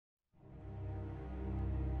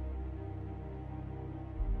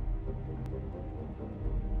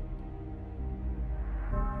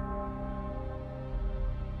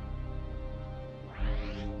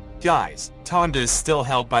Guys, Tonda is still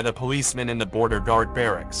held by the policemen in the border guard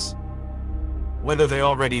barracks. Whether they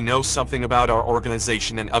already know something about our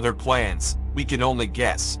organization and other plans, we can only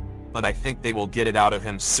guess, but I think they will get it out of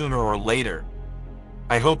him sooner or later.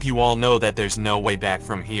 I hope you all know that there's no way back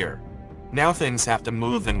from here. Now things have to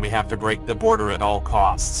move and we have to break the border at all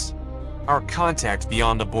costs. Our contacts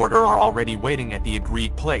beyond the border are already waiting at the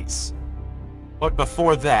agreed place. But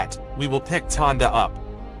before that, we will pick Tonda up.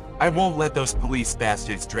 I won't let those police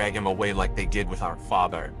bastards drag him away like they did with our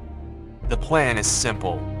father. The plan is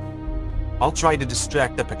simple. I'll try to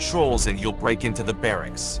distract the patrols and you'll break into the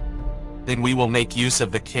barracks. Then we will make use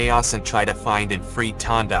of the chaos and try to find and free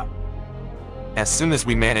Tonda. As soon as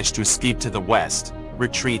we manage to escape to the west,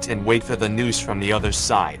 retreat and wait for the news from the other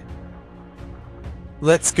side.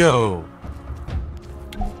 Let's go!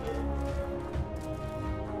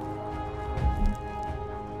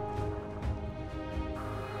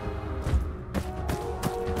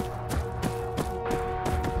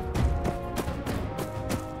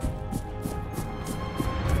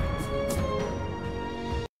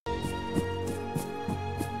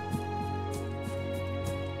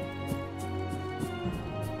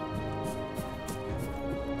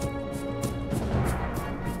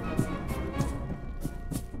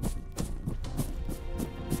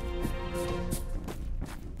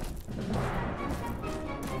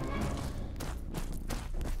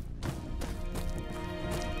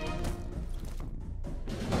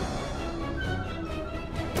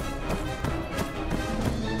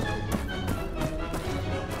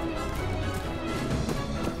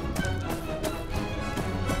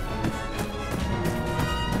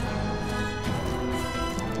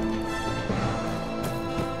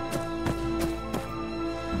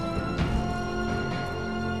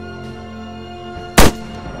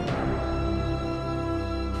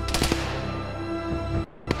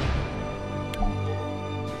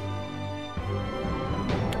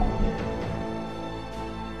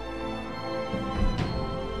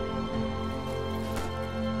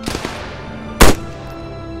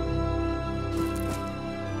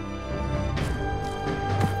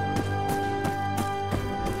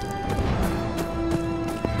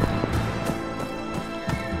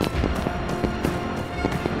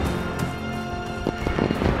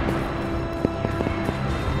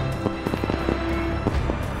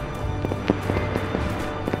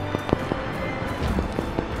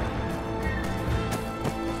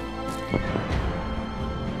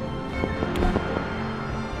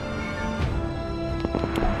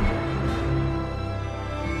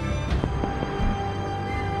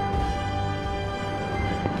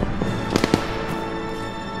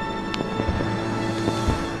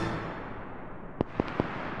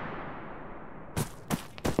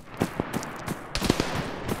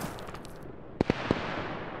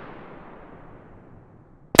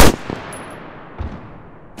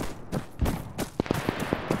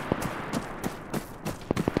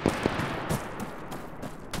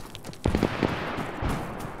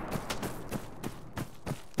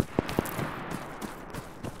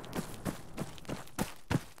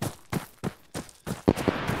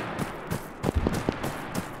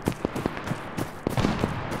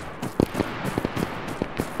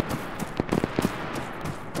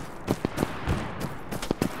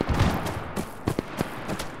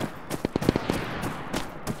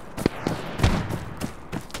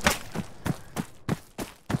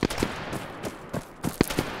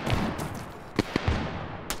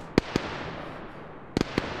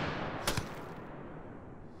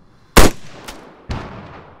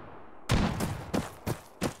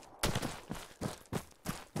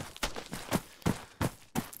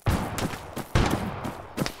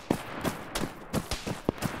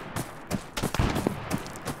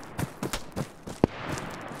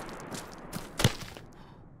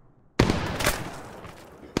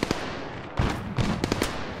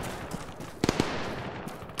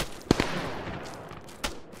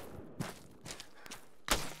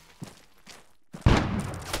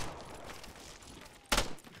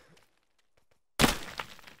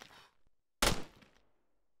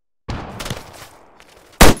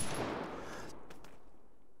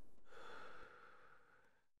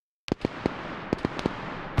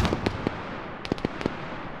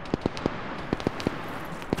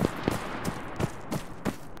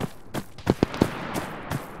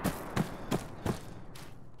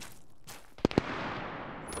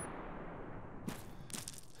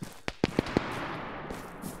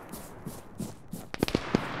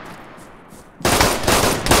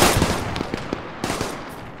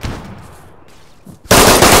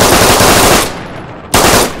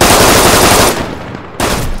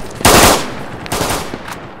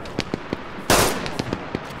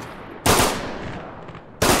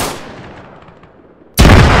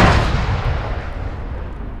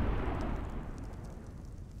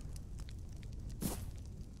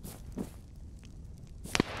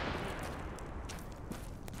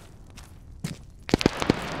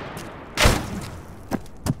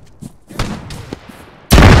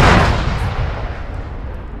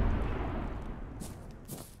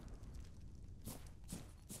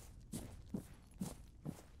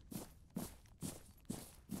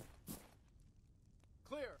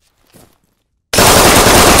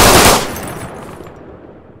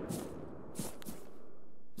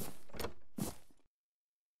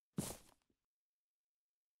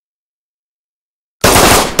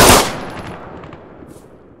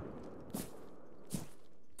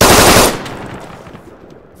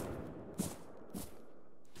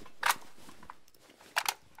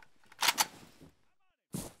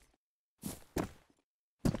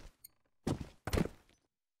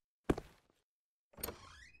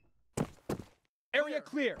 Area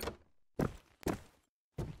clear.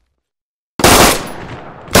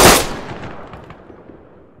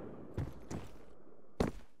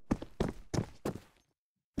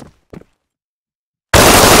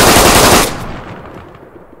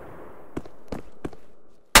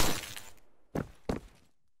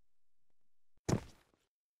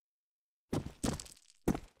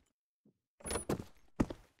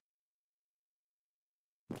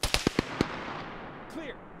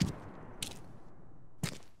 Clear.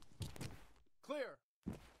 Clear.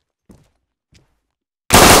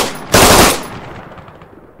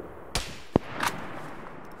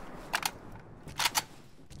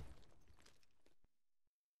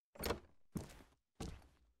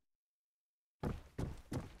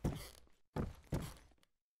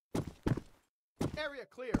 Area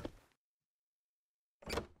clear.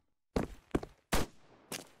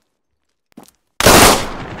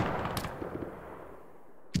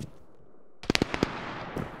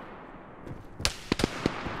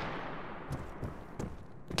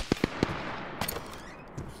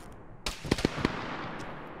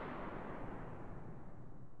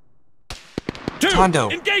 Tondo,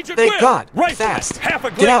 engage at thank will. God, Right, fast. half a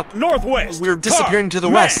Get click out. northwest. We're disappearing to the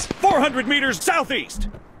Man, west. 400 meters southeast.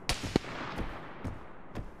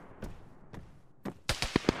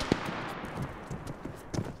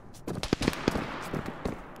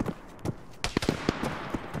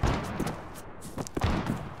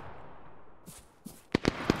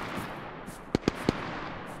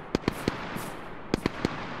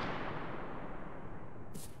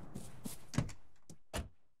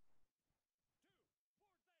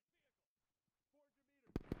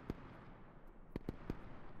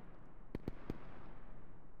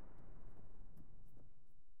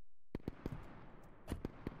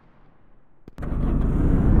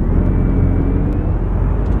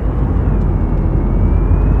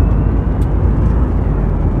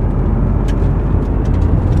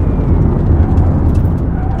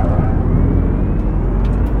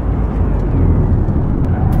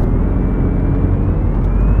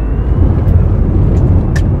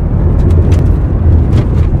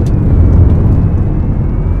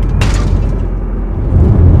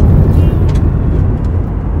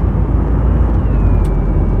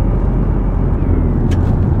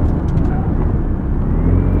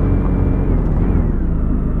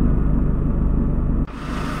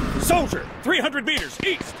 Soldier, 300 meters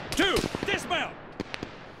east. 2, dismount.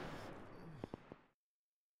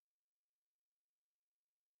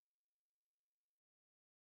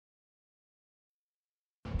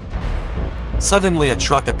 Suddenly a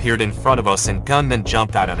truck appeared in front of us and gunmen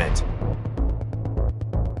jumped out of it.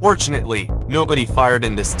 Fortunately, nobody fired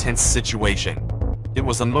in this tense situation. It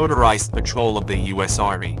was a motorized patrol of the US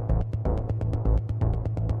Army.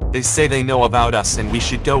 They say they know about us and we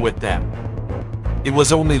should go with them. It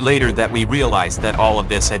was only later that we realized that all of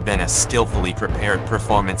this had been a skillfully prepared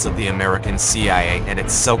performance of the American CIA and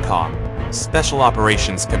its SOCOM, Special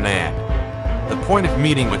Operations Command. The point of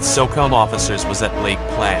meeting with SOCOM officers was at Lake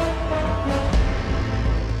Plan.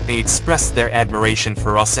 They expressed their admiration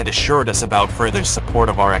for us and assured us about further support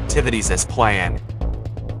of our activities as planned.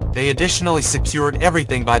 They additionally secured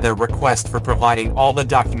everything by their request for providing all the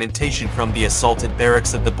documentation from the assaulted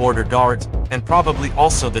barracks of the border guards, and probably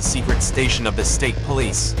also the secret station of the state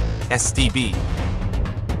police, SDB.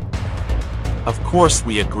 Of course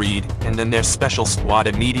we agreed, and then their special squad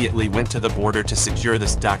immediately went to the border to secure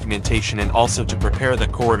this documentation and also to prepare the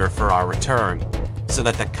corridor for our return, so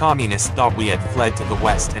that the communists thought we had fled to the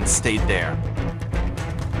west and stayed there.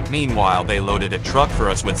 Meanwhile, they loaded a truck for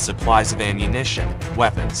us with supplies of ammunition,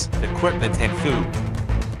 weapons, equipment, and food.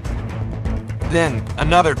 Then,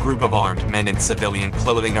 another group of armed men in civilian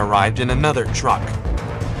clothing arrived in another truck.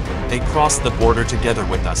 They crossed the border together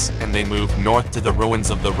with us, and they moved north to the ruins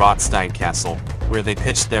of the Rothstein Castle, where they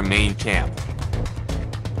pitched their main camp.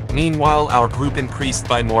 Meanwhile, our group increased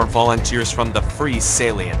by more volunteers from the Free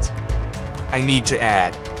Salient. I need to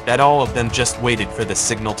add that all of them just waited for the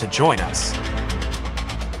signal to join us.